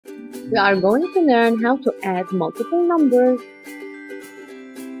We are going to learn how to add multiple numbers.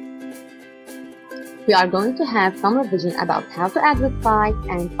 We are going to have some revision about how to add with 5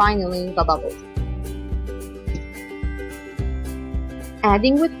 and finally the doubles.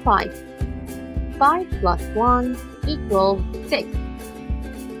 Adding with 5. 5 plus 1 equals 6.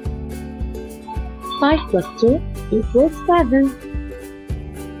 5 plus 2 equals 7.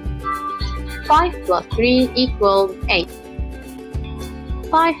 5 plus 3 equals 8.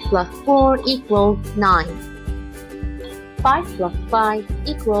 5 plus 4 equals 9. 5 plus 5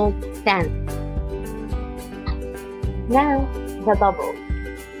 equals 10. Now, the double.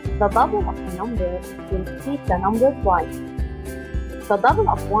 The double of a number will repeat the number twice. The double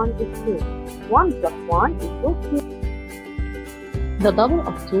of 1 is 2. 1 plus 1 equals 2. The double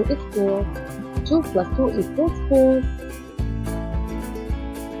of 2 is 4. 2 plus 2 equals 4.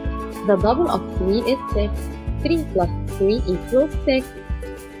 The double of 3 is 6. 3 plus 3 equals 6.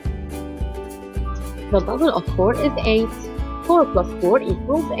 The double of 4 is 8. 4 plus 4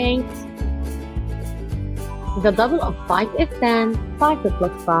 equals 8. The double of 5 is 10. 5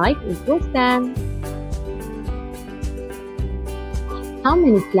 plus 5 equals 10. How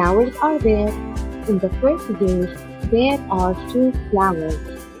many flowers are there? In the first group, there are 2 flowers.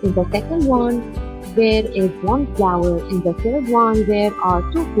 In the second one, there is 1 flower. In the third one, there are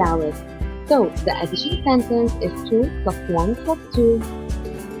 2 flowers. So, the addition sentence is 2 plus 1 plus 2.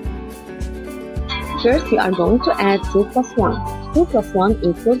 First, we are going to add 2 plus 1. 2 plus 1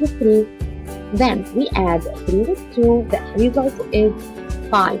 equals 3. Then, we add 3 with 2. The result is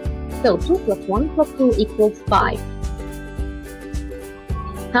 5. So, 2 plus 1 plus 2 equals 5.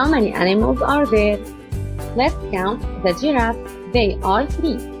 How many animals are there? Let's count the giraffe. They are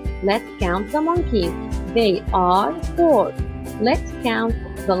 3. Let's count the monkeys. They are 4. Let's count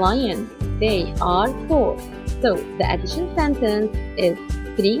the lion. They are 4. So, the addition sentence is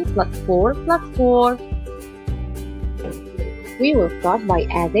 3 plus 4 plus 4. We will start by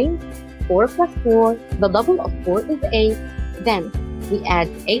adding 4 plus 4. The double of 4 is 8. Then, we add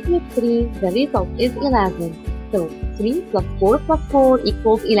 8 with 3. The result is 11. So, 3 plus 4 plus 4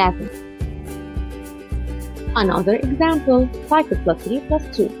 equals 11. Another example, 5 plus 3 plus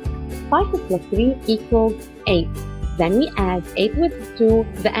 2. 5 plus 3 equals 8. Then we add 8 with 2.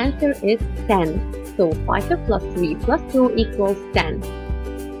 The answer is 10. So, 5 plus 3 plus 2 equals 10.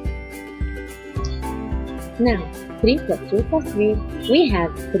 Now, 3 plus 2 plus 3, we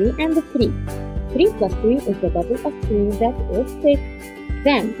have 3 and 3. 3 plus 3 is the double of 3, that is 6.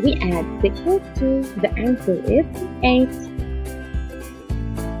 Then we add 6 with 2, the answer is 8.